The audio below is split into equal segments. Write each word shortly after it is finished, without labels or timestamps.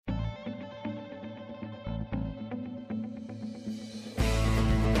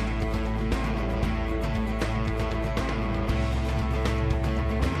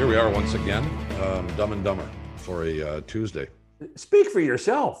Here we are once again, Dumb and Dumber for a Tuesday. Speak for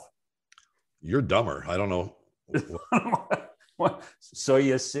yourself. You're dumber. I don't know. So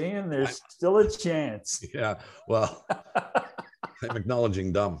you're saying there's still a chance? Yeah, well, I'm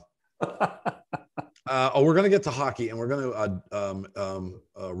acknowledging dumb. We're going to get to hockey, and we're going to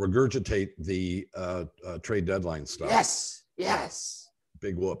regurgitate the trade deadline stuff. Yes.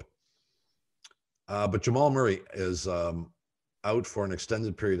 Big whoop. But Jamal Murray is out for an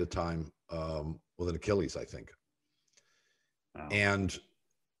extended period of time with an Achilles, I think. Wow. And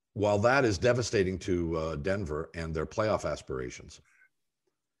while that is devastating to Denver and their playoff aspirations,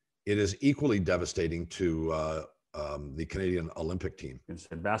 it is equally devastating to the Canadian Olympic team. It's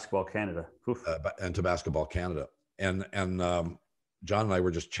Basketball Canada. And to Basketball Canada. And John and I were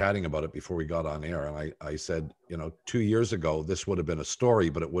just chatting about it before we got on air. And I said, 2 years ago, this would have been a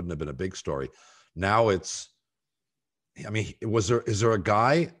story, but it wouldn't have been a big story. Now is there a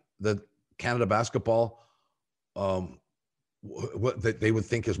guy that Canada basketball, what they would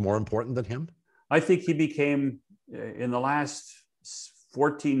think is more important than him? I think he became, in the last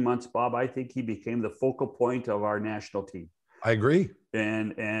 14 months, Bob, I think he became the focal point of our national team. I agree.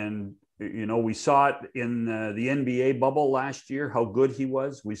 And we saw it in the NBA bubble last year, how good he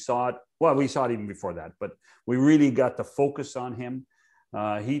was. We saw it even before that, but we really got the focus on him.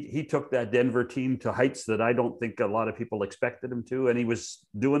 He took that Denver team to heights that I don't think a lot of people expected him to, and he was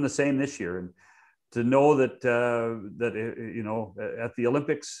doing the same this year. And to know that at the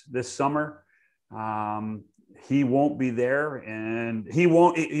Olympics this summer, he won't be there, and he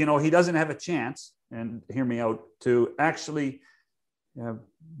won't. He doesn't have a chance. And hear me out, to actually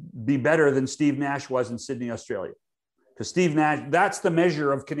be better than Steve Nash was in Sydney, Australia, because Steve Nash, that's the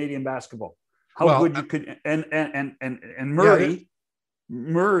measure of Canadian basketball. How good you could, and Murray. Yeah.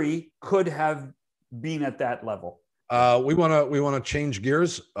 Murray could have been at that level. We want to change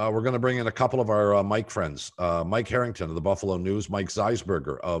gears. We're going to bring in a couple of our Mike friends. Mike Harrington of the Buffalo News, Mike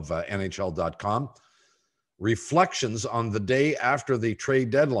ZEISBERGER of NHL.com. Reflections on the day after the trade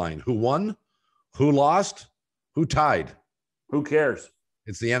deadline. Who won? Who lost? Who tied? Who cares?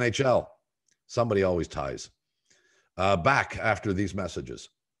 It's the NHL. Somebody always ties. Back after these messages.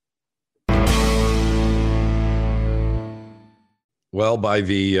 Well, by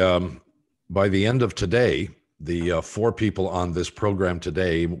the end of today, the 4 people on this program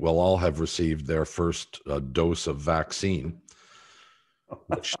today will all have received their first dose of vaccine,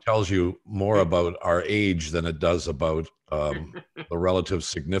 which tells you more about our age than it does about the relative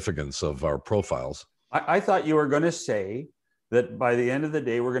significance of our profiles. I thought you were going to say that by the end of the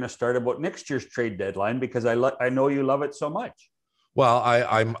day, we're going to start about next year's trade deadline, because I know you love it so much. Well,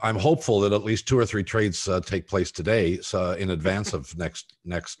 I'm hopeful that at least 2 or 3 trades take place today, so in advance of next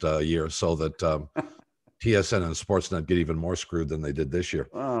year, so that TSN and Sportsnet get even more screwed than they did this year.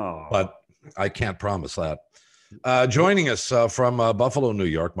 Oh. But I can't promise that. Joining us from Buffalo, New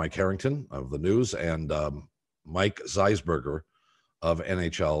York, Mike Harrington of the News, and Mike ZEISBERGER of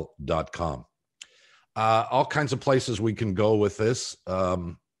NHL.com. All kinds of places we can go with this.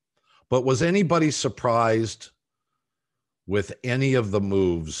 But was anybody surprised with any of the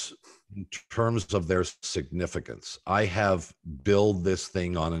moves in terms of their significance? I have billed this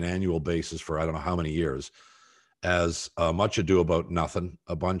thing on an annual basis for I don't know how many years as much ado about nothing,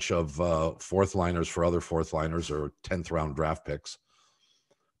 a bunch of fourth liners for other fourth liners or 10th round draft picks.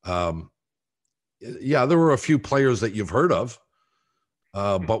 Yeah, there were a few players that you've heard of,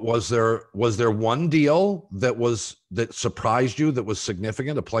 but was there one deal that surprised you, that was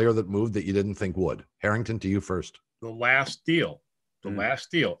significant, a player that moved that you didn't think would? Harrington, to you first. The last deal,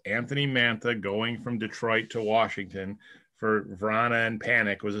 Anthony Mantha going from Detroit to Washington for Vrana and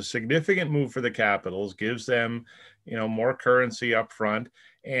Panic was a significant move for the Capitals, gives them, more currency up front.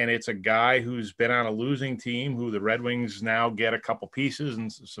 And it's a guy who's been on a losing team who the Red Wings now get a couple pieces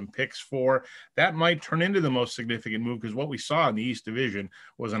and some picks for. That might turn into the most significant move, because what we saw in the East Division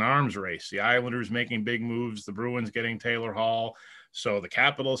was an arms race. The Islanders making big moves, the Bruins getting Taylor Hall. So the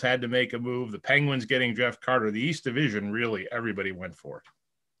Capitals had to make a move. The Penguins getting Jeff Carter. The East Division, really, everybody went for it.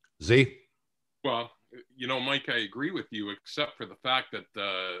 Z? Well, Mike, I agree with you, except for the fact that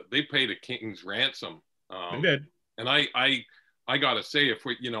they paid a king's ransom. They did. And I got to say, if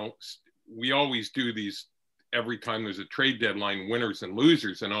we always do these every time there's a trade deadline, winners and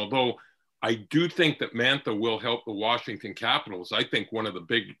losers. And although I do think that Mantha will help the Washington Capitals, I think one of the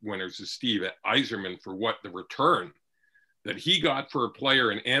big winners is Steve Yzerman for what the return that he got for a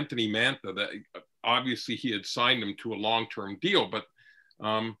player in Anthony Mantha, that obviously he had signed him to a long-term deal, but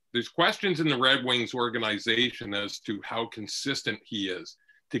there's questions in the Red Wings organization as to how consistent he is.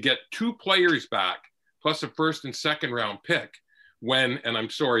 To get 2 players back, plus a first and second round pick, when, and I'm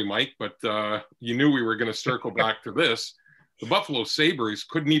sorry, Mike, but you knew we were going to circle back to this. The Buffalo Sabres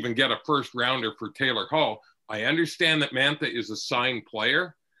couldn't even get a first rounder for Taylor Hall. I understand that Mantha is a signed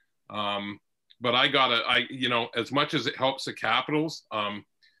player, but as much as it helps the Capitals,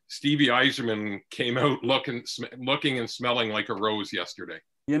 Stevie Yzerman came out looking and smelling like a rose yesterday.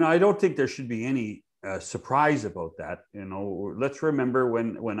 I don't think there should be any surprise about that. Let's remember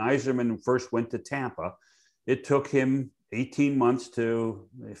when Yzerman first went to Tampa, it took him 18 months to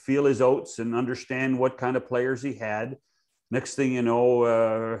feel his oats and understand what kind of players he had. Next thing you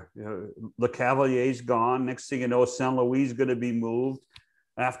know, Lecavalier's gone. Next thing you know, Saint Louis is going to be moved.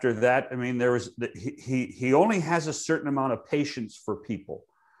 After that, I mean, he only has a certain amount of patience for people.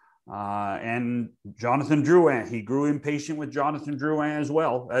 And Jonathan Drouin, he grew impatient with Jonathan Drouin as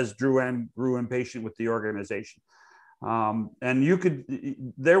well, as Drouin grew impatient with the organization. And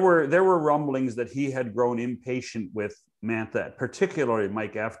there were rumblings that he had grown impatient with Mantha, particularly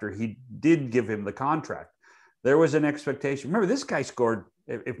Mike, after he did give him the contract. There was an expectation. Remember, this guy scored,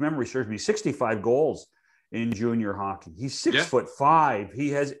 if memory serves me, 65 goals in junior hockey. He's 6'5". He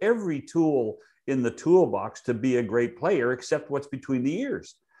has every tool in the toolbox to be a great player, except what's between the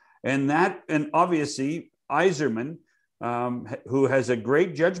ears. And obviously Yzerman, who has a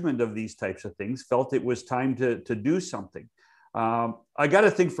great judgment of these types of things, felt it was time to do something. I got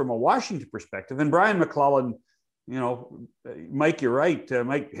to think from a Washington perspective, and Brian McClellan, Mike, you're right.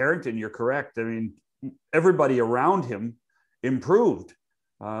 Mike Harrington, you're correct. I mean, everybody around him improved.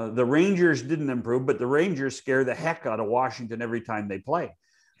 The Rangers didn't improve, but the Rangers scare the heck out of Washington every time they play.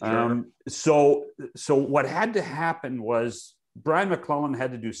 Sure. So what had to happen was Brian McClellan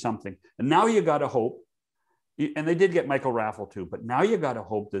had to do something. And now you got to hope, and they did get Michael Raffle too, but now you got to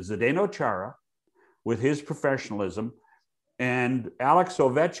hope that Zdeno Chara, with his professionalism, and Alex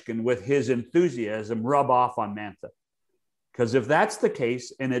Ovechkin, with his enthusiasm, rub off on Mantha. Because if that's the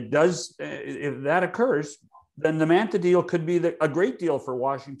case, and if that occurs, then the Mantha deal could be a great deal for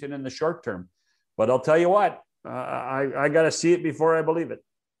Washington in the short term. But I'll tell you what, I got to see it before I believe it.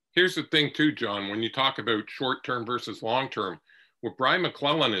 Here's the thing too, John, when you talk about short-term versus long-term, what Brian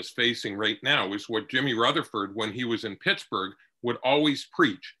McClellan is facing right now is what Jimmy Rutherford, when he was in Pittsburgh, would always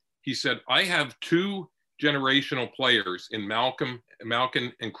preach. He said, I have two generational players in Malkin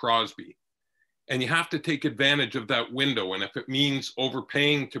and Crosby. And you have to take advantage of that window. And if it means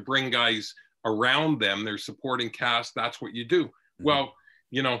overpaying to bring guys around them, their supporting cast, that's what you do. Mm-hmm. Well,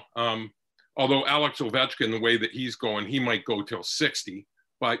 although Alex Ovechkin, the way that he's going, he might go till 60.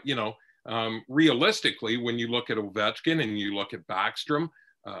 But, realistically, when you look at Ovechkin and you look at Backstrom,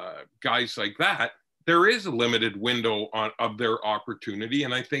 guys like that, there is a limited window of their opportunity.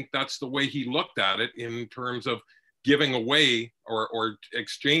 And I think that's the way he looked at it in terms of giving away or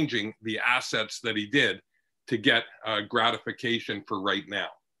exchanging the assets that he did to get gratification for right now.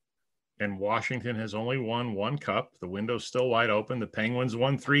 And Washington has only won one cup. The window's still wide open. The Penguins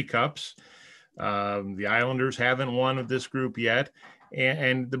won 3 cups. The Islanders haven't won of this group yet.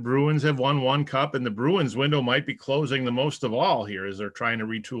 And the Bruins have won 1 cup, and the Bruins window might be closing the most of all here as they're trying to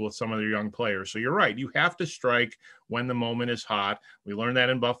retool with some of their young players. So you're right. You have to strike when the moment is hot. We learned that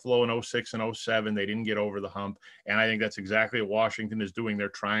in Buffalo in 06 and 07. They didn't get over the hump. And I think that's exactly what Washington is doing. They're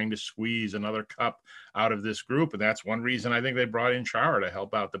trying to squeeze another cup out of this group. And that's one reason I think they brought in Chara to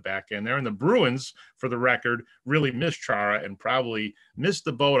help out the back end there. And the Bruins, for the record, really missed Chara and probably missed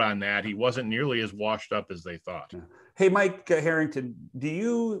the boat on that. He wasn't nearly as washed up as they thought. Yeah. Hey, Mike Harrington, do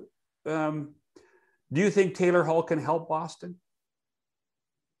you think Taylor Hall can help Boston?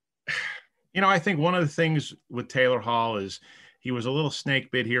 I think one of the things with Taylor Hall is he was a little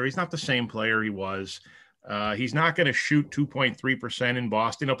snake bit here. He's not the same player he was. He's not going to shoot 2.3% in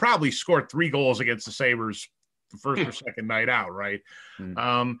Boston. He'll probably score 3 goals against the Sabres the first or second night out, right?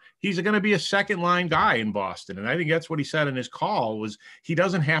 He's going to be a second-line guy in Boston, and I think that's what he said in his call was he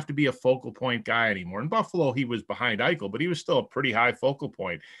doesn't have to be a focal point guy anymore. In Buffalo, he was behind Eichel, but he was still a pretty high focal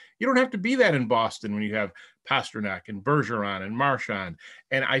point. You don't have to be that in Boston when you have Pasternak and Bergeron and Marchand,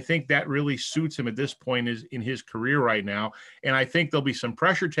 and I think that really suits him at this point in his career right now, and I think there'll be some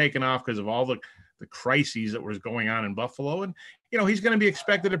pressure taken off because of all the crises that was going on in Buffalo. And, he's going to be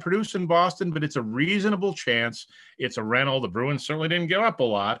expected to produce in Boston, but it's a reasonable chance. It's a rental. The Bruins certainly didn't give up a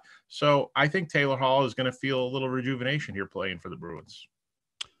lot. So I think Taylor Hall is going to feel a little rejuvenation here playing for the Bruins.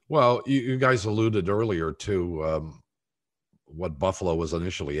 Well, you guys alluded earlier to what Buffalo was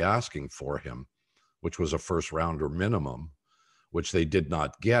initially asking for him, which was a first rounder minimum, which they did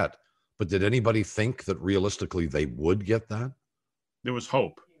not get. But did anybody think that realistically they would get that? There was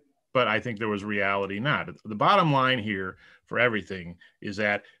hope. But I think there was reality not. The bottom line here for everything is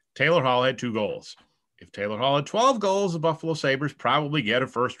that Taylor Hall had 2 goals. If Taylor Hall had 12 goals, the Buffalo Sabres probably get a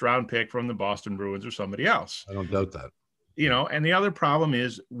first-round pick from the Boston Bruins or somebody else. I don't doubt that. And the other problem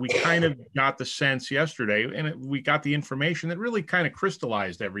is we kind of got the sense yesterday, and we got the information that really kind of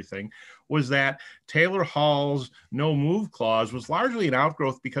crystallized everything, was that Taylor Hall's no move clause was largely an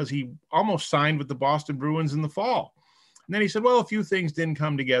outgrowth because he almost signed with the Boston Bruins in the fall. And then he said, well, a few things didn't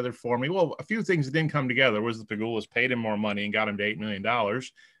come together for me. Well, a few things that didn't come together was the Pegulas paid him more money and got him to $8 million.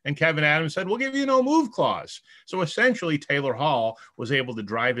 And Kevin Adams said, we'll give you no move clause. So essentially, Taylor Hall was able to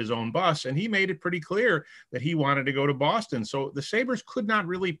drive his own bus, and he made it pretty clear that he wanted to go to Boston. So the Sabres could not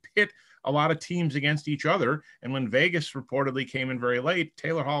really pit a lot of teams against each other. And when Vegas reportedly came in very late,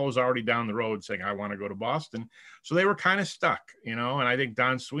 Taylor Hall was already down the road saying, I want to go to Boston. So they were kind of stuck, and I think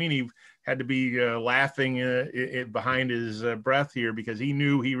Don Sweeney had to be laughing behind his breath here because he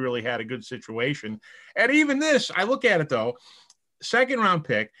knew he really had a good situation. And even this, I look at it though, second round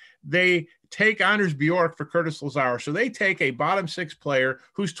pick, they take Anders Bjork for Curtis Lazar. So they take a bottom six player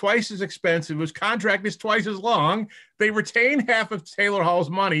who's twice as expensive, whose contract is twice as long. They retain half of Taylor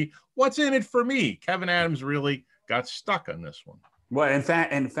Hall's money. What's in it for me? Kevin Adams really got stuck on this one. Well, in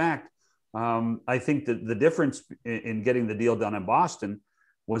fact, I think that the difference in getting the deal done in Boston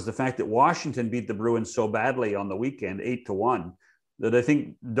was the fact that Washington beat the Bruins so badly on the weekend, 8-1, that I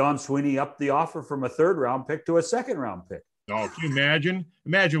think Don Sweeney upped the offer from a third round pick to a second round pick. Oh, can you imagine?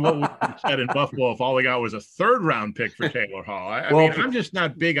 Imagine what would be said in Buffalo if all they got was a third round pick for Taylor Hall. I mean, I'm just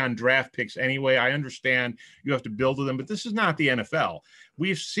not big on draft picks anyway. I understand you have to build to them, but this is not the NFL.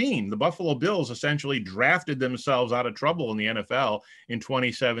 We've seen the Buffalo Bills essentially drafted themselves out of trouble in the NFL in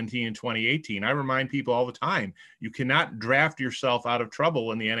 2017 and 2018. I remind people all the time, you cannot draft yourself out of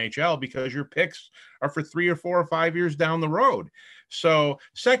trouble in the NHL because your picks are for 3 or 4 or 5 years down the road. So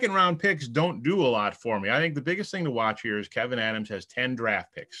second round picks don't do a lot for me. I think the biggest thing to watch here is Kevin Adams has 10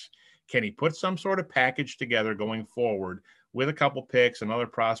 draft picks. Can he put some sort of package together going forward with a couple picks, another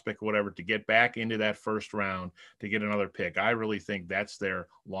prospect, whatever, to get back into that first round to get another pick? I really think that's their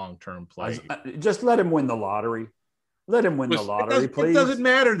long-term play. Just let him win the lottery. Let him win the lottery, please. It doesn't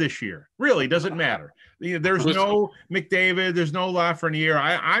matter this year. Really doesn't matter. There's no McDavid. There's no Lafreniere.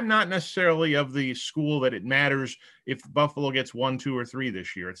 I'm not necessarily of the school that it matters if Buffalo gets 1, 2, or 3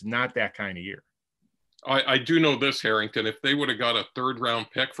 this year. It's not that kind of year. I do know this, Harrington. If they would have got a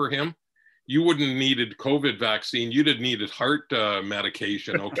third-round pick for him, you wouldn't have needed COVID vaccine. You'd have needed heart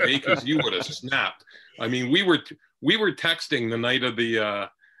medication, okay? Because you would have snapped. I mean, we were texting the night of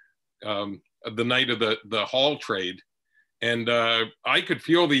the Hall trade. And I could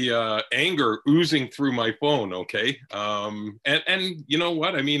feel the anger oozing through my phone. Okay. And you know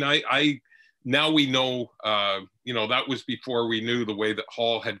what? I mean, I now we know, that was before we knew the way that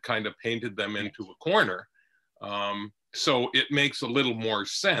Hall had kind of painted them into a corner. So it makes a little more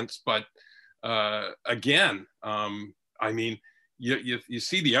sense. But again, I mean, you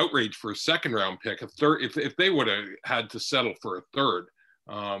see the outrage for a second round pick, a third, if they would have had to settle for a third,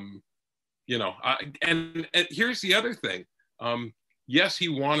 and here's the other thing. Yes, he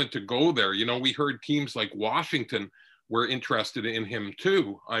wanted to go there. We heard teams like Washington were interested in him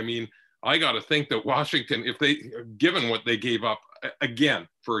too. I mean, I got to think that Washington, given what they gave up again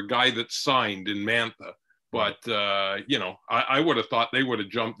for a guy that signed in Mantha, but I would have thought they would have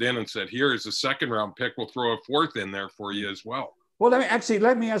jumped in and said, here's a second round pick. We'll throw a fourth in there for you as well. Well,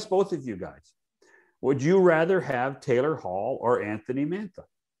 let me ask both of you guys. Would you rather have Taylor Hall or Anthony Mantha?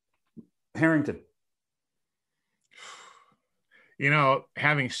 Harrington.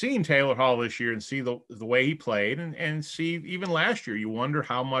 Having seen Taylor Hall this year and see the way he played and see even last year, you wonder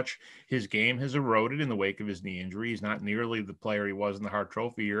how much his game has eroded in the wake of his knee injury. He's not nearly the player he was in the Hart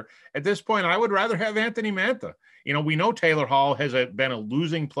Trophy year. At this point, I would rather have Anthony Mantha. We know Taylor Hall has been a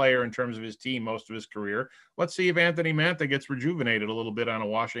losing player in terms of his team most of his career. Let's see if Anthony Mantha gets rejuvenated a little bit on a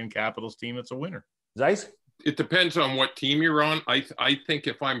Washington Capitals team that's a winner. Zeiss? It depends on what team you're on. I think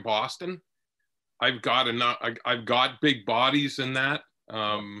if I'm Boston, I've got big bodies in that.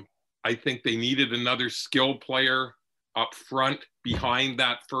 I think they needed another skill player up front behind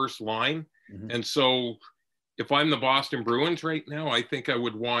that first line. Mm-hmm. And so if I'm the Boston Bruins right now, I think I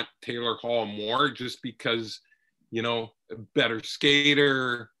would want Taylor Hall more just because, a better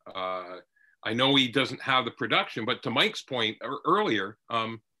skater. I know he doesn't have the production, but to Mike's point earlier,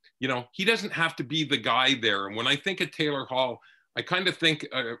 he doesn't have to be the guy there. And when I think of Taylor Hall, I kind of think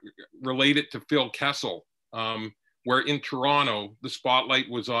relate it to Phil Kessel, where in Toronto, the spotlight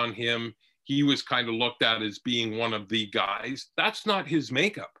was on him. He was kind of looked at as being one of the guys. That's not his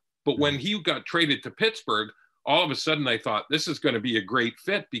makeup. But when he got traded to Pittsburgh, all of a sudden I thought this is going to be a great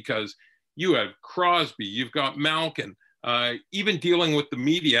fit because you have Crosby, you've got Malkin, even dealing with the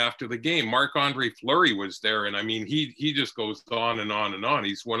media after the game. Marc-Andre Fleury was there, and I mean, he just goes on and on and on.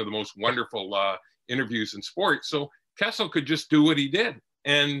 He's one of the most wonderful interviews in sports. So Kessel could just do what he did,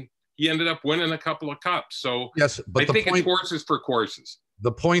 and he ended up winning a couple of cups. So yes, but I think it's horses for courses.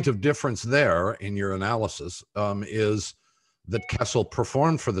 The point of difference there in your analysis is that Kessel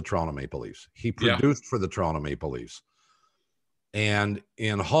performed for the Toronto Maple Leafs. He produced for the Toronto Maple Leafs. And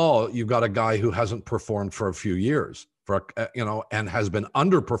in Hall, you've got a guy who hasn't performed for a few years, and has been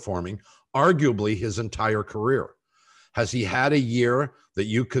underperforming arguably his entire career. Has he had a year that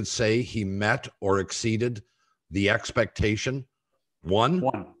you could say he met or exceeded the expectation? One.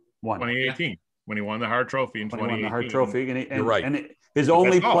 2018, when he won the Hart Trophy in 2018. Won the Hart Trophy, you're right. And his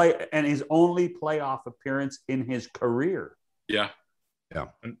only playoff appearance in his career. Yeah.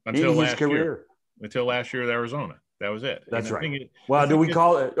 Until last year with Arizona. That was it. That's right. Do we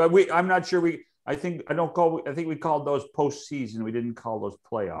call it? I'm not sure. I think we called those postseason. We didn't call those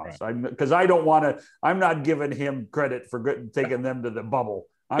playoffs. Right. Because I don't want to. I'm not giving him credit for taking them to the bubble.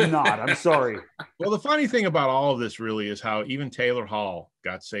 I'm not. I'm sorry. Well, the funny thing about all of this really is how even Taylor Hall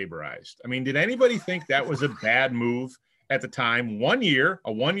got Saberized. I mean, did anybody think that was a bad move at the time? 1 year,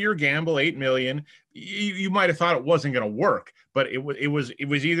 a 1 year gamble, $8 million. You might have thought it wasn't going to work, but it was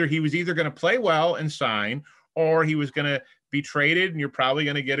either he was either going to play well and sign, or he was going to be traded and you're probably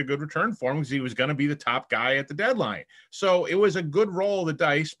going to get a good return for him because he was going to be the top guy at the deadline. So it was a good roll of the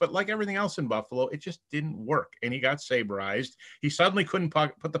dice, but like everything else in Buffalo, it just didn't work. And he got Saberized. He suddenly couldn't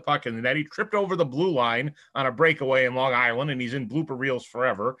put the puck in the net. He tripped over the blue line on a breakaway in Long Island, and he's in blooper reels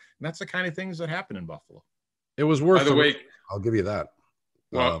forever. And that's the kind of things that happen in Buffalo. It was worth By the way, I'll give you that.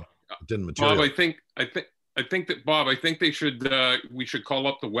 Well, it didn't materialize. Bob, I think they should. We should call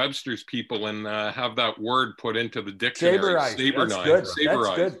up the Webster's people and have that word put into the dictionary. Saberized.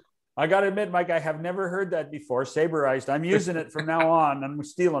 That's good. I got to admit, Mike, I have never heard that before. Saberized. I'm using it from now on. I'm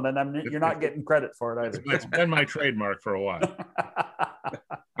stealing it. You're not getting credit for it either. It's been my trademark for a while.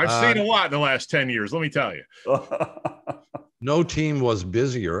 I've seen a lot in the last 10 years. Let me tell you. No team was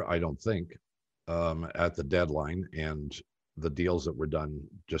busier, I don't think, at the deadline and the deals that were done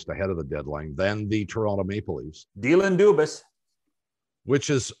just ahead of the deadline than the Toronto Maple Leafs. Dealing Dubas. Which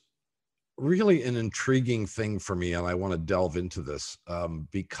is really an intriguing thing for me, and I want to delve into this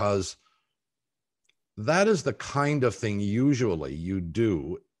because that is the kind of thing usually you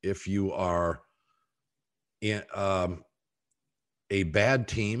do if you are in, a bad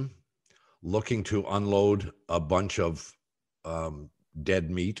team looking to unload a bunch of dead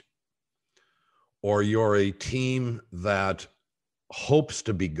meat, or you're a team that hopes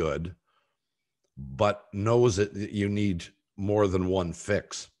to be good, but knows that you need more than one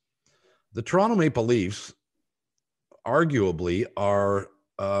fix. The Toronto Maple Leafs arguably are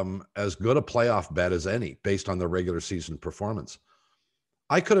as good a playoff bet as any based on their regular season performance.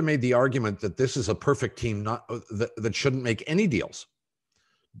 I could have made the argument that this is a perfect team that shouldn't make any deals.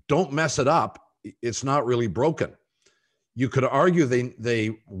 Don't mess it up. It's not really broken. You could argue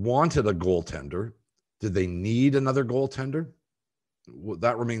they wanted a goaltender. Did they need another goaltender? Well,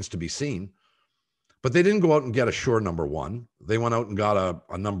 that remains to be seen. But they didn't go out and get a sure number one. They went out and got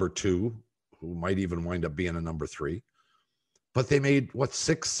a number two, who might even wind up being a number three. But they made, what,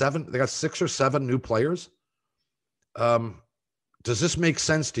 6, 7? They got 6 or 7 new players. Does this make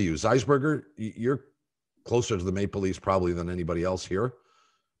sense to you? ZEISBERGER, you're closer to the Maple Leafs probably than anybody else here.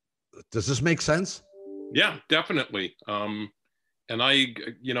 Does this make sense? Yeah, definitely. And I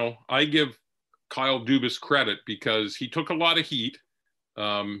give Kyle Dubas credit because he took a lot of heat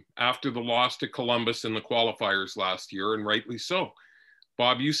after the loss to Columbus in the qualifiers last year, and rightly so.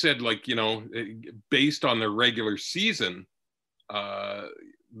 Bob, you said, based on their regular season,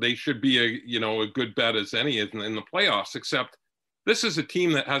 they should be a good bet as any in the playoffs, except this is a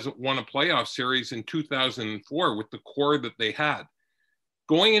team that hasn't won a playoff series in 2004 with the core that they had.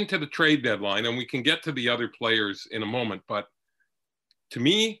 Going into the trade deadline, and we can get to the other players in a moment, but to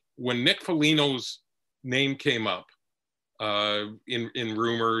me, when Nick Foligno's name came up in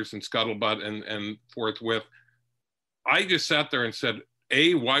rumors and scuttlebutt and forthwith, I just sat there and said,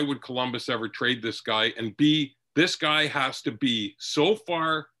 A, why would Columbus ever trade this guy? And B, this guy has to be so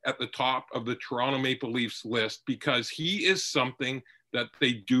far at the top of the Toronto Maple Leafs list because he is something that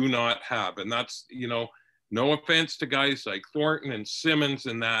they do not have. And that's, no offense to guys like Thornton and Simmons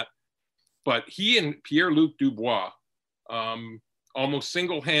and that, but he and Pierre-Luc Dubois almost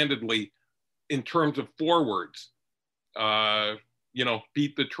single-handedly in terms of forwards,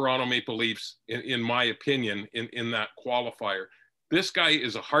 beat the Toronto Maple Leafs, in my opinion, in that qualifier. This guy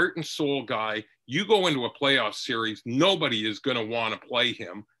is a heart and soul guy. You go into a playoff series, nobody is going to want to play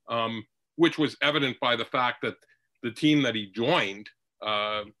him, which was evident by the fact that the team that he joined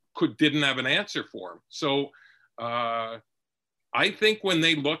didn't have an answer for him. So I think when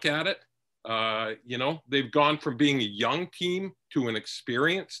they look at it, they've gone from being a young team to an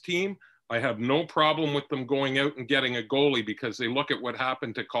experienced team. I have no problem with them going out and getting a goalie, because they look at what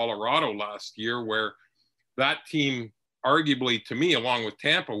happened to Colorado last year, where that team, arguably to me, along with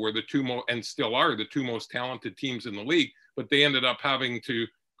Tampa, were the two most, and still are the two most talented teams in the league, but they ended up having to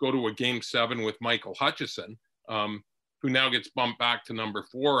go to a game 7 with Michael Hutchison, who now gets bumped back to number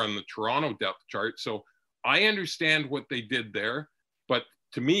 4 on the Toronto depth chart. So I understand what they did there, but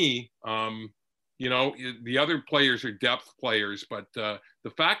to me, the other players are depth players, but the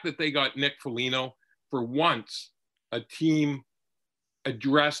fact that they got Nick Foligno, for once, a team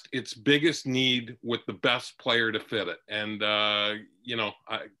addressed its biggest need with the best player to fit it. And,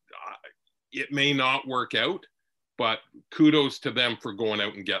 it may not work out, but kudos to them for going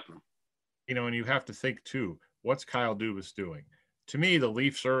out and getting them. And you have to think too, what's Kyle Dubas doing? To me, the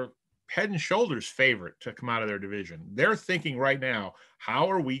Leafs are head and shoulders favorite to come out of their division. They're thinking right now, how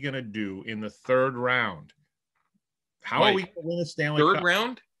are we going to do in the third round? How are we going to win a Stanley Cup? Third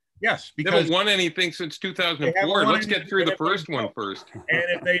round? Yes, because they haven't won anything since 2004. Let's get through the first one first. And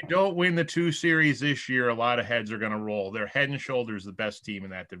if they don't win the 2 series this year, a lot of heads are going to roll. They're head and shoulders the best team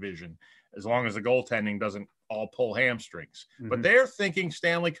in that division, as long as the goaltending doesn't all pull hamstrings. Mm-hmm. But they're thinking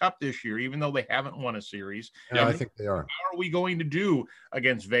Stanley Cup this year, even though they haven't won a series. Yeah, I think they are. How are we going to do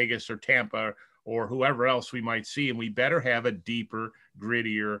against Vegas or Tampa or whoever else we might see? And we better have a deeper,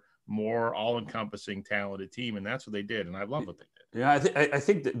 grittier, more all-encompassing, talented team. And that's what they did. And I love what they did. Yeah, I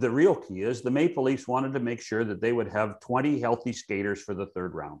think the real key is the Maple Leafs wanted to make sure that they would have 20 healthy skaters for the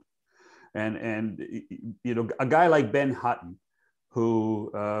third round. And a guy like Ben Hutton,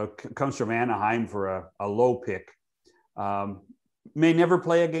 who comes from Anaheim for a low pick, may never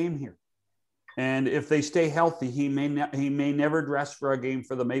play a game here. And if they stay healthy, he may never dress for a game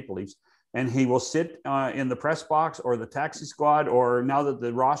for the Maple Leafs. And he will sit in the press box or the taxi squad, or now that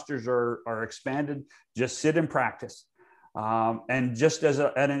the rosters are expanded, just sit and practice. And just as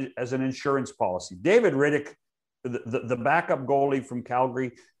an insurance policy. David Riddick, the backup goalie from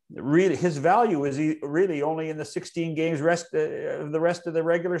Calgary, really his value is really only in the 16 games the rest of the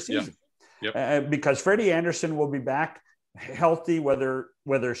regular season. Yep. Because Freddie Anderson will be back healthy,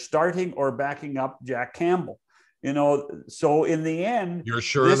 whether starting or backing up Jack Campbell. So in the end, you're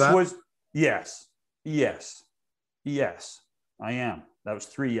sure of that? Yes, I am. That was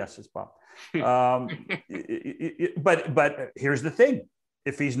 3 yeses, Bob. But here's the thing: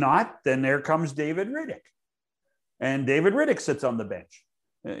 if he's not, then there comes David Riddick, and David Riddick sits on the bench.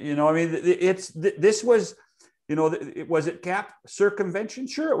 This was, was it cap circumvention?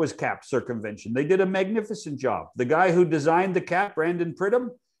 Sure, it was cap circumvention. They did a magnificent job. The guy who designed the cap, Brandon Pridham,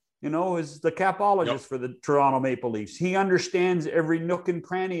 is the capologist for the Toronto Maple Leafs. He understands every nook and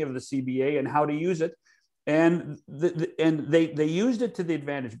cranny of the CBA and how to use it. And they used it to the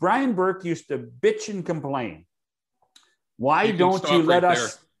advantage. Brian Burke used to bitch and complain. Why don't you let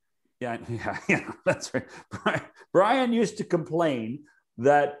us? Yeah, that's right. Brian used to complain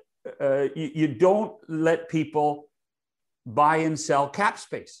that you don't let people buy and sell cap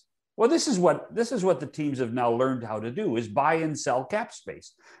space. Well, this is what the teams have now learned how to do: is buy and sell cap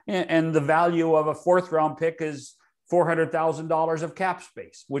space. And the value of a 4th round pick is $400,000 of cap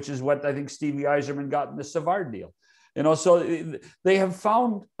space, which is what I think Stevie Yzerman got in the Savard deal. So they have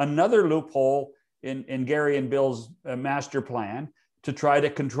found another loophole in Gary and Bill's master plan to try to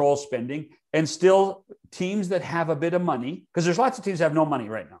control spending, and still teams that have a bit of money, because there's lots of teams that have no money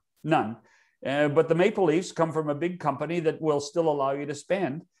right now, none. But the Maple Leafs come from a big company that will still allow you to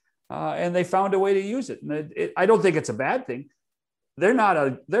spend, and they found a way to use it. And I don't think it's a bad thing. They're not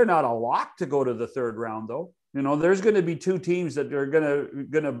a lock to go to the third round, though. There's going to be 2 teams that are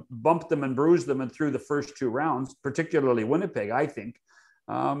going to bump them and bruise them and through the first 2 rounds, particularly Winnipeg, I think.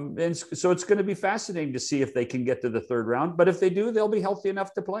 And so it's going to be fascinating to see if they can get to the third round. But if they do, they'll be healthy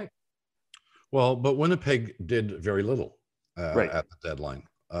enough to play. Well, but Winnipeg did very little at the deadline.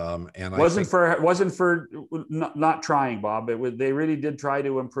 And wasn't for not trying, Bob. They really did try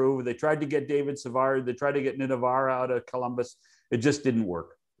to improve. They tried to get David Savard. They tried to get Ninavara out of Columbus. It just didn't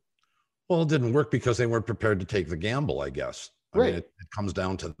work. Well, it didn't work because they weren't prepared to take the gamble, I guess. I mean, it comes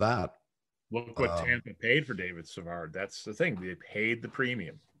down to that. Look what Tampa paid for David Savard. That's the thing. They paid the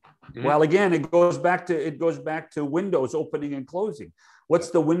premium. Well, again, it goes back to windows opening and closing. What's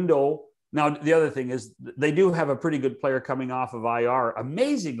the window? Now, the other thing is they do have a pretty good player coming off of IR,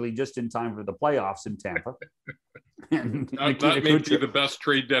 amazingly just in time for the playoffs in Tampa. that may be the best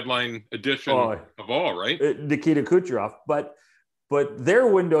trade deadline addition of all, right? Nikita Kucherov. But but their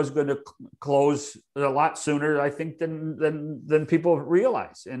window is going to close a lot sooner, I think, than people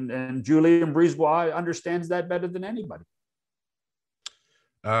realize. And Julien Brisebois understands that better than anybody.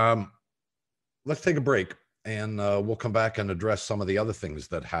 Let's take a break, and we'll come back and address some of the other things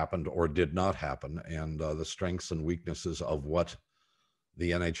that happened or did not happen, and the strengths and weaknesses of what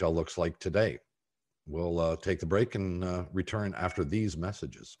the NHL looks like today. We'll take the break and return after these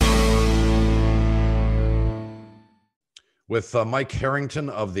messages. With Mike Harrington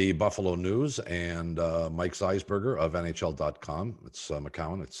of the Buffalo News and Mike ZEISBERGER of NHL.com. It's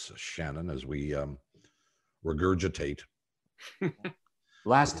McCowan, it's Shannon as we regurgitate.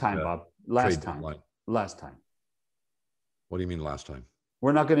 Last time, Bob. Last time. Deadline. Last time. What do you mean last time?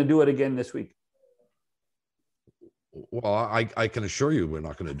 We're not going to do it again this week. Well, I can assure you we're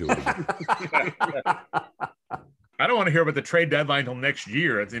not going to do it again. I don't want to hear about the trade deadline till next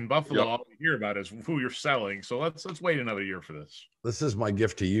year. It's in Buffalo. Yep. All we hear about is who you're selling. So let's wait another year for this. This is my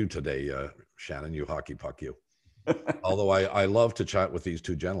gift to you today, Shannon, you hockey puck you. Although I love to chat with these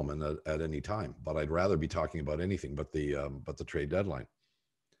two gentlemen at any time, but I'd rather be talking about anything but the trade deadline.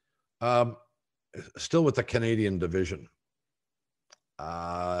 Still with the Canadian division.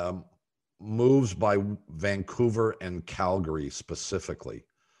 Moves by Vancouver and Calgary specifically.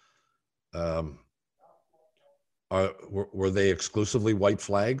 Were they exclusively white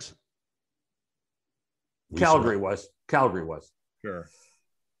flags? Calgary was. Sure.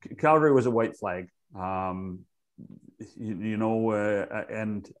 Calgary was a white flag. And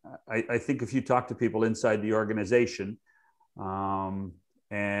I think if you talk to people inside the organization,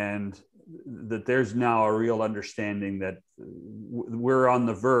 and that there's now a real understanding that we're on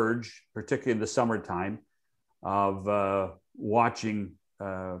the verge, particularly in the summertime, of watching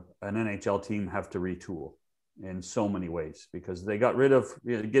an NHL team have to retool in so many ways, because they got rid of,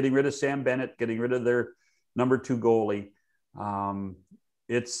 getting rid of Sam Bennett, getting rid of their number 2 goalie.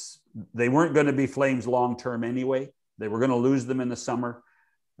 They weren't going to be Flames long-term anyway. They were going to lose them in the summer.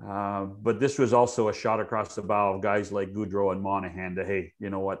 But this was also a shot across the bow of guys like Gaudreau and Monahan to, hey, you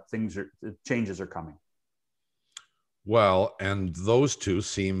know what, changes are coming. Well, and those two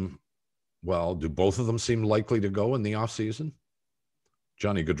do both of them seem likely to go in the offseason?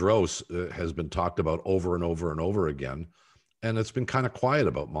 Johnny Gaudreau has been talked about over and over and over again, and it's been kind of quiet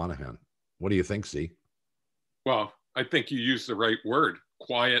about Monahan. What do you think, Z? Well, I think you used the right word,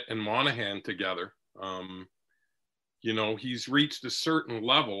 quiet and Monahan together. He's reached a certain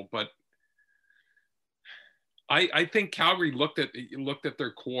level, but I think Calgary looked at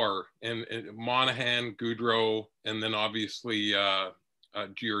their core and Monahan, Gaudreau, and then obviously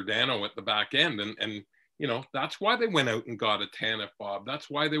Giordano at the back end. And that's why they went out and got a Tanev, Bob.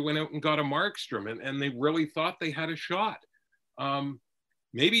 That's why they went out and got a Markstrom, and they really thought they had a shot.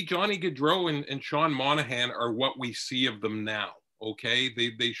 Maybe Johnny Gaudreau and Sean Monahan are what we see of them now. Okay.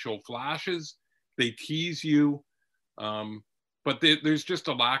 They show flashes, they tease you. But there's just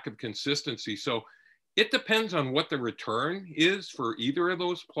a lack of consistency. So it depends on what the return is for either of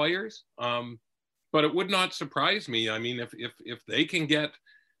those players. But it would not surprise me. I mean, if they can get,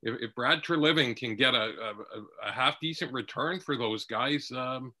 if Brad Treliving can get a half decent return for those guys,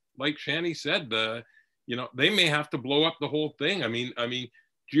 like Shanny said, they may have to blow up the whole thing. I mean,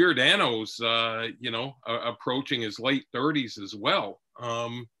 Giordano's, approaching his late 30s as well.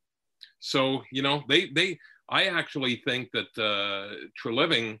 So, I actually think that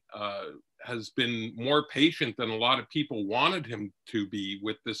Treliving has been more patient than a lot of people wanted him to be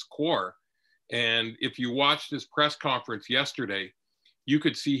with this core. And if you watched his press conference yesterday, you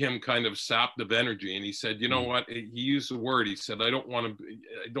could see him kind of sapped of energy. And he said, you know what, he used the word, he said, I don't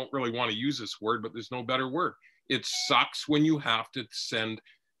really want to use this word, but there's no better word. It sucks when you have to send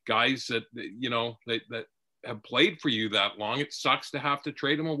guys that have played for you that long. It sucks to have to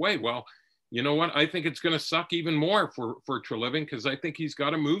trade them away. Well, you know what? I think it's going to suck even more for Treliving, because I think he's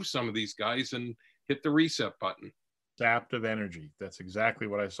got to move some of these guys and hit the reset button. Sapped of energy. That's exactly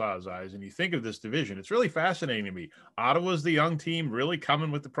what I saw, Zeiss. And you think of this division, it's really fascinating to me. Ottawa's the young team, really coming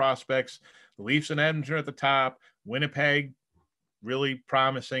with the prospects. The Leafs and Edmonton at the top. Winnipeg, really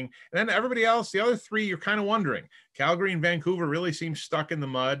promising. And then everybody else, the other three, you're kind of wondering. Calgary and Vancouver really seem stuck in the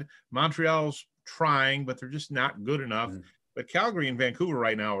mud. Montreal's trying, but they're just not good enough. Mm-hmm. But Calgary and Vancouver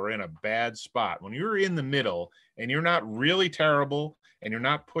right now are in a bad spot. When you're in the middle and you're not really terrible and you're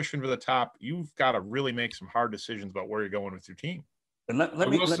not pushing for the top, you've got to really make some hard decisions about where you're going with your team. And I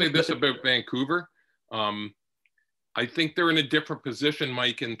will say this about Vancouver. I think they're in a different position,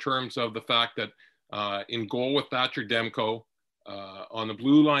 Mike, in terms of the fact that in goal with Thatcher Demko, on the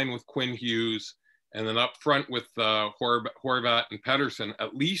blue line with Quinn Hughes, and then up front with Horvat and Pettersson,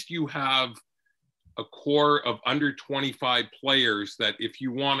 at least you have a core of under 25 players that if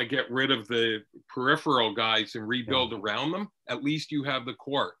you want to get rid of the peripheral guys and rebuild around them, at least you have the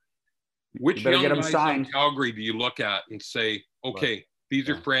core. Which young guys in Calgary do you look at and say, okay, these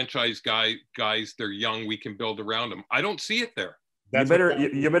are franchise guys, they're young, we can build around them? I don't see it there. You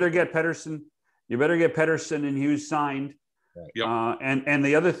better get Pettersson. You better get Pettersson and Hughes signed. Yep. And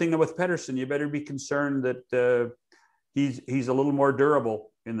the other thing with Pettersson, you better be concerned that he's a little more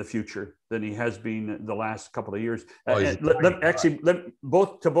durable in the future than he has been the last couple of years.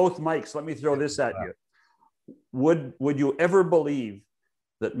 Both Mikes, let me throw this at you. Would you ever believe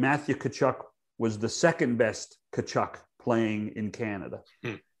that Matthew Tkachuk was the second best Tkachuk playing in Canada?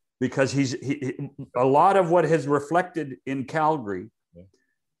 Because a lot of what has reflected in Calgary,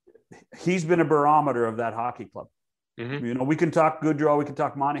 he's been a barometer of that hockey club. You know, we can talk Goodrow, we can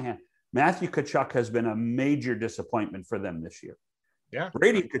talk Monahan. Matthew Tkachuk has been a major disappointment for them this year. Yeah,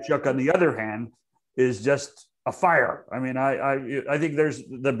 Brady Tkachuk, on the other hand, is just a fire. I mean, I think there's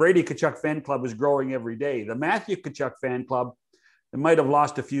the Brady Tkachuk fan club is growing every day. The Matthew Tkachuk fan club, it might have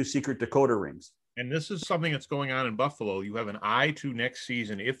lost a few secret Dakota rings. And this is something that's going on in Buffalo. You have an eye to next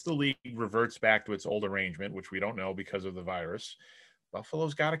season. If the league reverts back to its old arrangement, which we don't know because of the virus,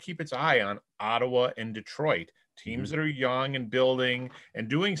 Buffalo's got to keep its eye on Ottawa and Detroit, teams that are young and building and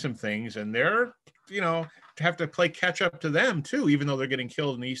doing some things. And they're, to have to play catch up to them too, even though they're getting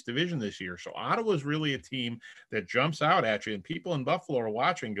killed in the East Division this year. So Ottawa's really a team that jumps out at you, and people in Buffalo are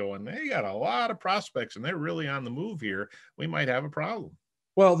watching going, they got a lot of prospects and they're really on the move here. We might have a problem.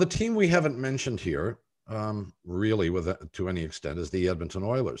 Well, the team we haven't mentioned here, really, to any extent, is the Edmonton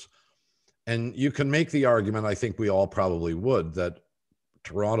Oilers. And you can make the argument, I think we all probably would, that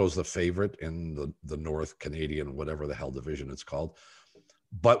Toronto's the favorite in the North Canadian, whatever the hell division it's called.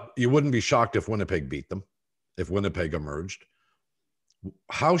 But you wouldn't be shocked if Winnipeg beat them, if Winnipeg emerged.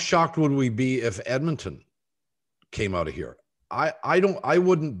 How shocked would we be if Edmonton came out of here? I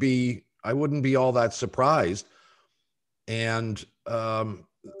wouldn't be all that surprised. And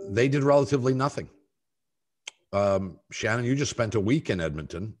they did relatively nothing. Shannon, you just spent a week in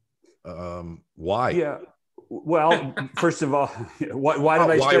Edmonton. Why? Yeah. Well, first of all, why did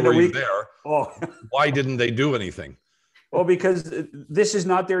I spend a week there? Oh, why didn't they do anything? Well, because this is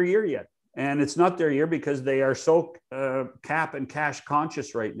not their year yet, and it's not their year because they are so cap and cash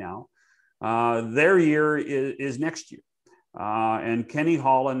conscious right now. Their year is next year. And Kenny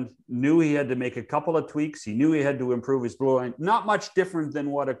Holland knew he had to make a couple of tweaks. He knew he had to improve his blue line. Not much different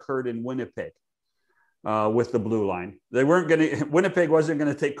than what occurred in Winnipeg with the blue line. Winnipeg wasn't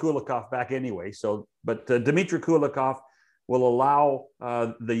going to take Kulikov back anyway. But Dmitry Kulikov will allow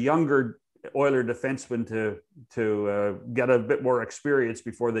the younger Oiler defenseman to get a bit more experience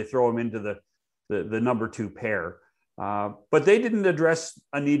before they throw him into the number two pair. But they didn't address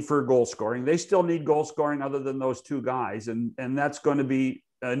a need for goal scoring. They still need goal scoring other than those two guys. And that's going to be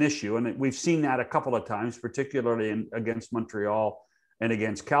an issue. And we've seen that a couple of times, particularly against Montreal and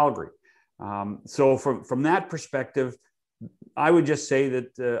against Calgary. So from that perspective, I would just say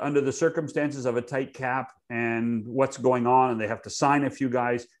that under the circumstances of a tight cap and what's going on, and they have to sign a few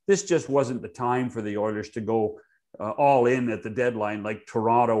guys, this just wasn't the time for the Oilers to go all in at the deadline like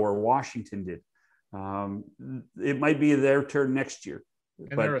Toronto or Washington did. It might be their turn next year.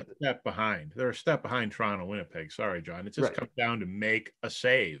 And they're a step behind. They're a step behind Toronto, Winnipeg. Sorry, John. It just comes down to make a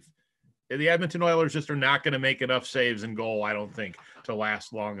save. The Edmonton Oilers just are not going to make enough saves and goal, I don't think, to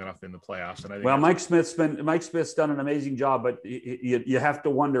last long enough in the playoffs. And I think Mike Smith's done an amazing job, but you have to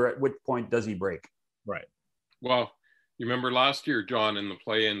wonder at which point does he break? Right. Well, you remember last year, John, in the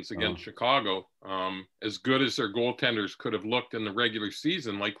play-ins against Chicago, as good as their goaltenders could have looked in the regular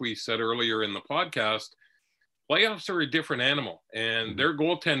season, like we said earlier in the podcast, playoffs are a different animal, and their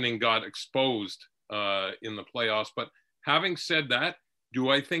goaltending got exposed in the playoffs. But having said that, do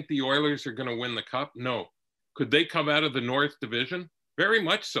I think the Oilers are going to win the Cup? No. Could they come out of the North Division? Very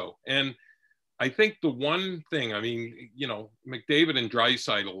much so. And I think the one thing, McDavid and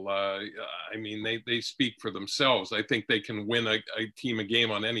Draisaitl, they speak for themselves. I think they can win a team a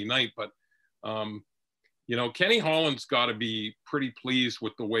game on any night. But, Kenny Holland's got to be pretty pleased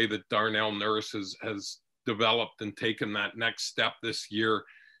with the way that Darnell Nurse has developed and taken that next step this year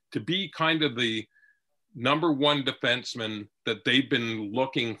to be kind of the number one defenseman that they've been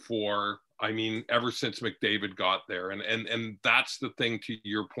looking for, ever since McDavid got there. And that's the thing, to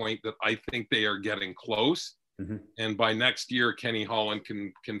your point, that I think they are getting close. Mm-hmm. And by next year, Kenny Holland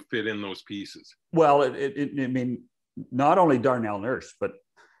can fit in those pieces. Well, not only Darnell Nurse, but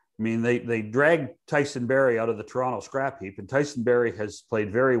they dragged Tyson Barrie out of the Toronto scrap heap, and Tyson Barrie has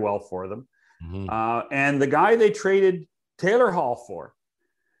played very well for them. Mm-hmm. And the guy they traded Taylor Hall for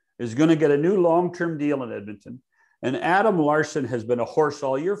is going to get a new long-term deal in Edmonton, and Adam Larson has been a horse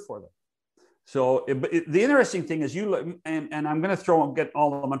all year for them. So the interesting thing is and I'm going to get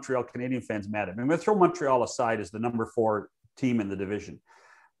all the Montreal Canadian fans mad at me. I'm going to throw Montreal aside as the number 4 team in the division.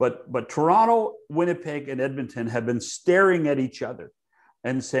 But Toronto, Winnipeg, and Edmonton have been staring at each other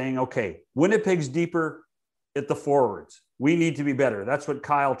and saying, okay, Winnipeg's deeper at the forwards. We need to be better. That's what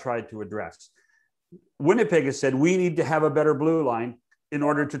Kyle tried to address. Winnipeg has said, we need to have a better blue line in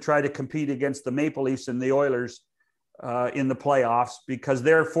order to try to compete against the Maple Leafs and the Oilers in the playoffs, because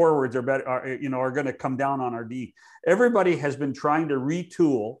their forwards are better, are going to come down on our D. Everybody has been trying to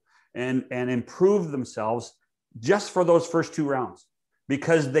retool and improve themselves just for those first 2 rounds,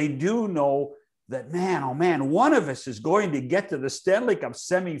 because they do know that, man, oh man, one of us is going to get to the Stanley Cup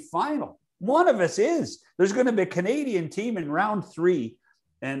semifinal. One of us is. There's going to be a Canadian team in round 3,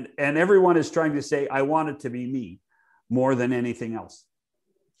 and everyone is trying to say, I want it to be me more than anything else.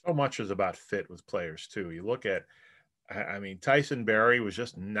 So much is about fit with players too. You look at, I mean, Tyson Barrie was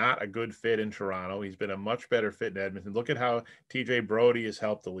just not a good fit in Toronto. He's been a much better fit in Edmonton. Look at how TJ Brody has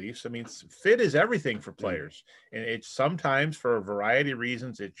helped the Leafs. I mean, fit is everything for players. And it's sometimes, for a variety of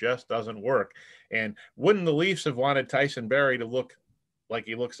reasons, it just doesn't work. And wouldn't the Leafs have wanted Tyson Barrie to look like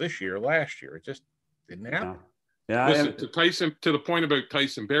he looks this year or last year? It just didn't happen. Yeah. Listen, to the point about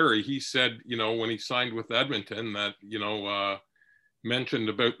Tyson Barrie, he said, when he signed with Edmonton that, mentioned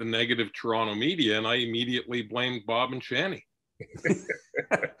about the negative Toronto media, and I immediately blamed Bob and Shanny.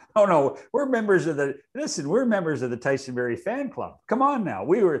 Oh no, we're members of the Tyson Barrie fan club. Come on now,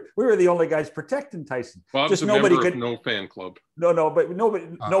 we were the only guys protecting Tyson. Bob's just nobody could. No fan club. But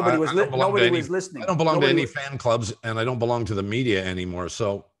nobody was listening. I don't belong to any fan clubs, and I don't belong to the media anymore.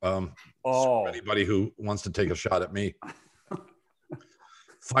 So, for anybody who wants to take a shot at me,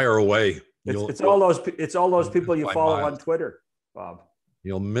 fire away. It's all those people you follow on Twitter, Bob.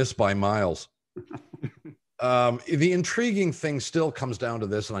 You'll miss by miles. The intriguing thing still comes down to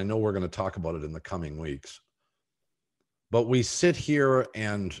this, and I know we're going to talk about it in the coming weeks, but we sit here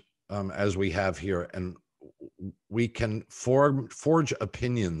and as we have here, and we can forge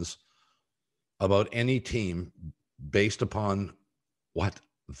opinions about any team based upon what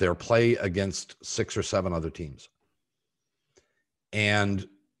their play against 6 or 7 other teams. And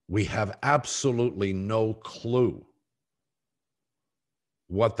we have absolutely no clue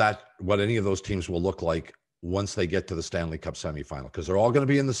what any of those teams will look like once they get to the Stanley Cup semifinal, because they're all going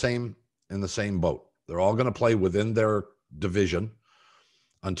to be in the same boat. They're all going to play within their division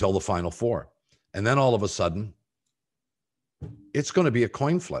until the Final Four. And then all of a sudden, it's going to be a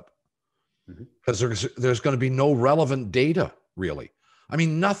coin flip, because there's going to be no relevant data, really. I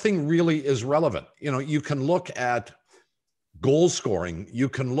mean, nothing really is relevant. You can look at goal scoring. You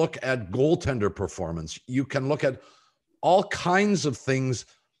can look at goaltender performance. You can look at all kinds of things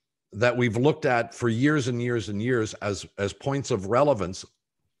that we've looked at for years and years and years as points of relevance.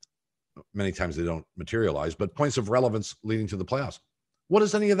 Many times they don't materialize, but points of relevance leading to the playoffs. What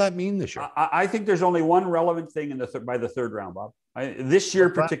does any of that mean this year? I think there's only one relevant thing by the third round, Bob. This year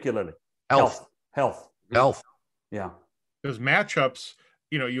particularly. Health. Yeah. Those matchups,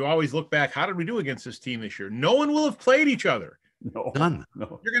 you always look back, how did we do against this team this year? No one will have played each other. None.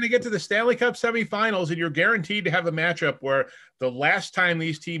 No. You're going to get to the Stanley Cup semifinals, and you're guaranteed to have a matchup where the last time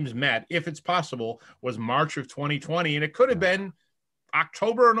these teams met, if it's possible, was March of 2020, and it could have been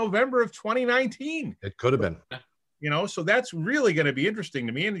October or November of 2019. It could have been. So that's really going to be interesting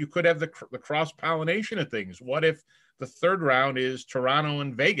to me, and you could have the cross-pollination of things. What if the third round is Toronto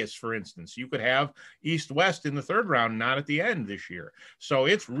and Vegas, for instance? You could have East-West in the third round, not at the end this year. So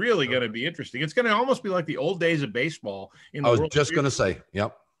it's really going to be interesting. It's going to almost be like the old days of baseball. I was just going to say,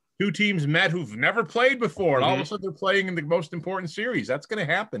 yep. 2 teams met who've never played before, and all of a sudden they're playing in the most important series. That's going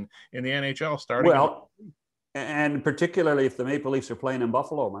to happen in the NHL starting. Well, and particularly if the Maple Leafs are playing in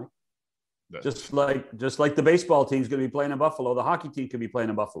Buffalo, Mike. Just like the baseball team's going to be playing in Buffalo, the hockey team could be playing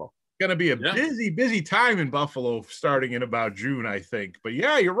in Buffalo. Going to be a busy time in Buffalo starting in about June, I think. But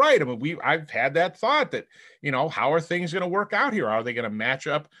yeah, you're right. I mean, I've had that thought that, how are things going to work out here? Are they going to match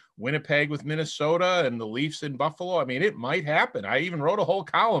up Winnipeg with Minnesota and the Leafs in Buffalo? I mean, it might happen. I even wrote a whole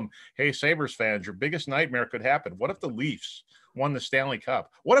column. Hey, Sabres fans, your biggest nightmare could happen. What if the Leafs won the Stanley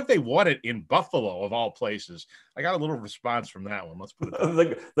Cup? What if they won it in Buffalo, of all places? I got a little response from that one. Let's put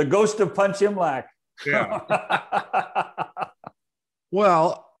it the ghost of Punch Imlach. Yeah.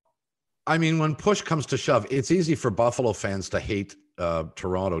 Well, I mean, when push comes to shove, it's easy for Buffalo fans to hate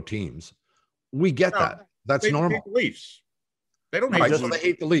Toronto teams. We get that. That's normal. Hate the Leafs. They don't hate they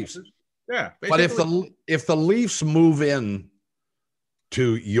hate the Leafs. Yeah. But if the Leafs move in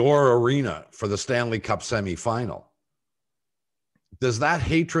to your arena for the Stanley Cup semifinal, Does that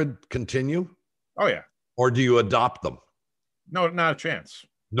hatred continue? Oh yeah. Or do you adopt them? No, not a chance.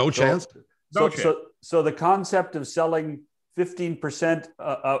 No chance? No chance. So the concept of selling 15%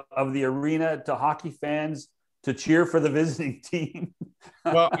 of the arena to hockey fans to cheer for the visiting team.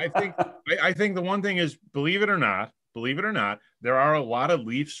 Well, I think the one thing is, believe it or not, there are a lot of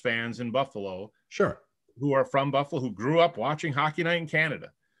Leafs fans in Buffalo. Sure. Who are from Buffalo, who grew up watching Hockey Night in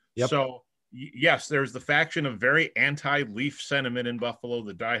Canada. Yep. So yes, there's the faction of very anti-Leaf sentiment in Buffalo,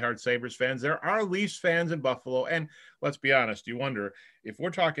 the diehard Sabres fans. There are Leafs fans in Buffalo. And let's be honest, you wonder, if we're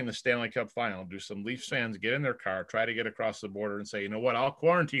talking the Stanley Cup final, do some Leafs fans get in their car, try to get across the border and say, you know what, I'll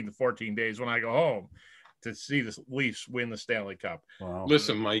quarantine the 14 days when I go home to see the Leafs win the Stanley Cup? Wow.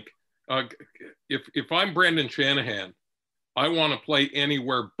 Listen, Mike, if I'm Brendan Shanahan, I want to play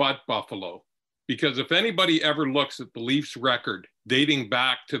anywhere but Buffalo. Because if anybody ever looks at the Leafs record dating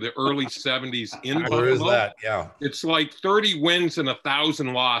back to the early 70s in Buffalo, is that? Yeah. It's like 30 wins and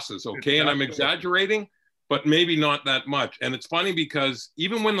 1,000 losses, okay? And I'm exaggerating, but maybe not that much. And it's funny because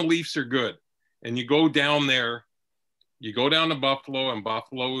even when the Leafs are good and you go down there, you go down to Buffalo, and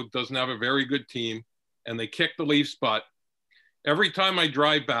Buffalo doesn't have a very good team, and they kick the Leafs butt. Every time I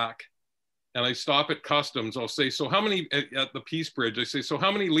drive back, and I stop at customs, I'll say, so how many, at the Peace Bridge, I say, so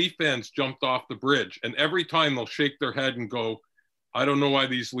how many Leaf fans jumped off the bridge? And every time they'll shake their head and go, I don't know why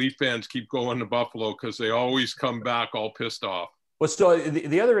these Leaf fans keep going to Buffalo, because they always come back all pissed off. Well, so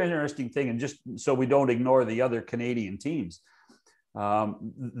the other interesting thing, and just so we don't ignore the other Canadian teams,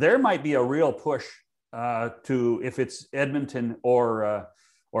 there might be a real push to, if it's Edmonton or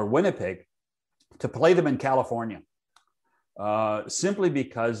Winnipeg, to play them in California. Simply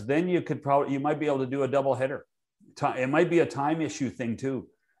because then you might be able to do a double header. It might be a time issue thing too.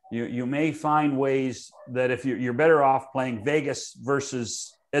 You may find ways that if you're better off playing Vegas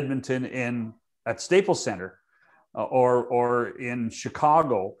versus Edmonton at Staples Center or in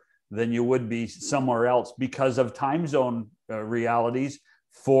Chicago than you would be somewhere else because of time zone realities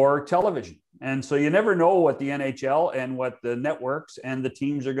for television. And so you never know what the NHL and what the networks and the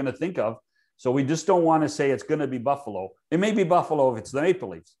teams are going to think of. So we just don't want to say it's going to be Buffalo. It may be Buffalo if it's the Maple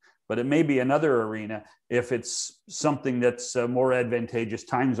Leafs, but it may be another arena if it's something that's more advantageous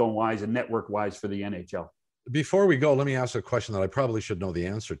time zone wise and network wise for the NHL. Before we go, let me ask a question that I probably should know the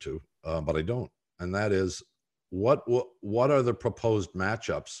answer to, but I don't. And that is, what are the proposed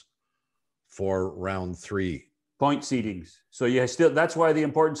matchups for round 3? Point seedings. So that's why the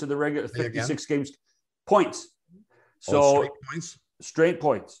importance of the regular 56 games. Points. So straight points? Straight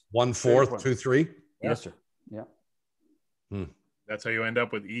points. 1/4, 2-3. Yes, sir. Yeah. That's how you end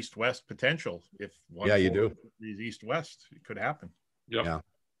up with East-West potential. If you do. Is East-West, it could happen. Yep. Yeah.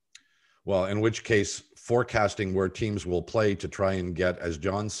 Well, in which case, forecasting where teams will play to try and get, as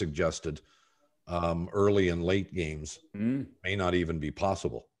John suggested, early and late games may not even be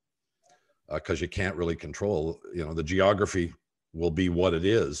possible because you can't really control. The geography will be what it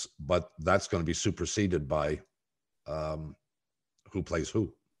is, but that's going to be superseded by who plays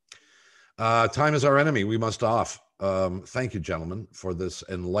who. Time is our enemy. We must off. Thank you, gentlemen, for this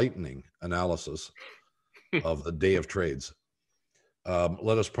enlightening analysis of the day of trades.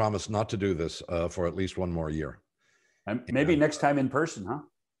 Let us promise not to do this for at least one more year. Maybe next time in person, huh?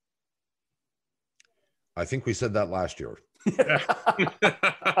 I think we said that last year.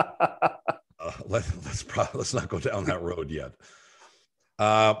 Let's not go down that road yet.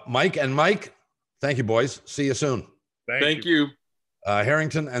 Mike, thank you, boys. See you soon. Thank you.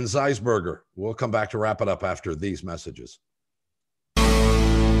 Harrington and ZEISBERGER. We'll come back to wrap it up after these messages.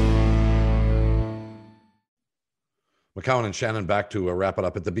 McCowan and Shannon back to wrap it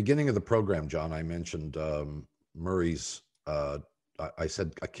up. At the beginning of the program, John, I mentioned Murray's, I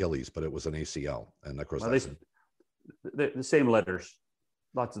said Achilles, but it was an ACL. And of course, the same letters.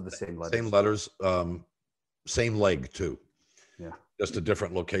 Lots of the same letters. Same letters, same leg too. Yeah. Just a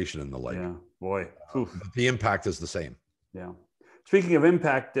different location in the leg. Yeah, boy. But the impact is the same. Yeah. Speaking of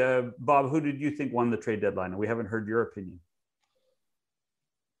impact, Bob, who did you think won the trade deadline? We haven't heard your opinion.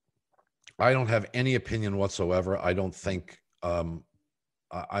 I don't have any opinion whatsoever. I don't think I'm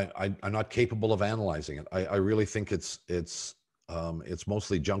not capable of analyzing it. I really think it's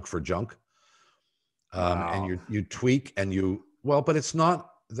mostly junk for junk. Wow. And you tweak and but it's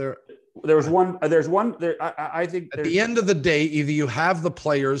not there. There's one there. I think at the end of the day, either you have the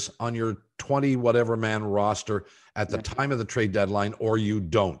players on your 20 whatever man roster at the time of the trade deadline, or you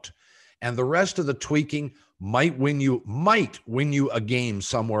don't. And the rest of the tweaking might win you a game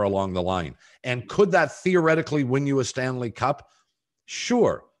somewhere along the line. And could that theoretically win you a Stanley Cup?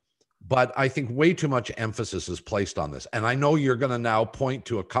 Sure. But I think way too much emphasis is placed on this. And I know you're going to now point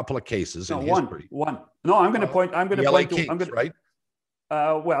to a couple of cases in history. One. No, I'm going to point. I'm going to point to. Right?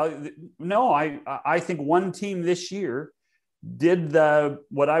 No, I think one team this year did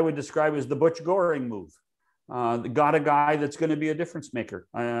what I would describe as the Butch Goring move. Got a guy that's going to be a difference maker,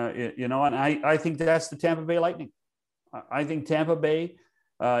 and I think that's the Tampa Bay Lightning. I think Tampa Bay,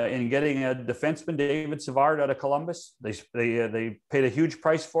 in getting a defenseman, David Savard, out of Columbus, they paid a huge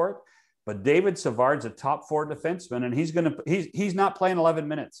price for it. But David Savard's a top 4 defenseman, and he's not playing 11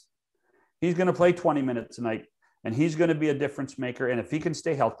 minutes. He's going to play 20 minutes a night, and he's going to be a difference maker. And if he can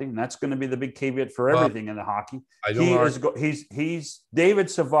stay healthy, and that's going to be the big caveat for everything in the hockey. David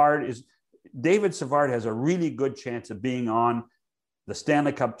Savard has a really good chance of being on the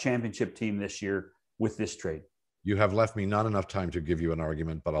Stanley Cup championship team this year with this trade. You have left me not enough time to give you an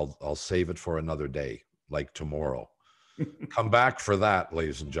argument, but I'll save it for another day, like tomorrow. Come back for that,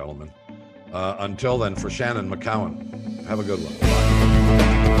 ladies and gentlemen. Until then, for Shannon McCowan, have a good one.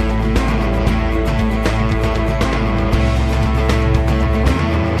 Bye.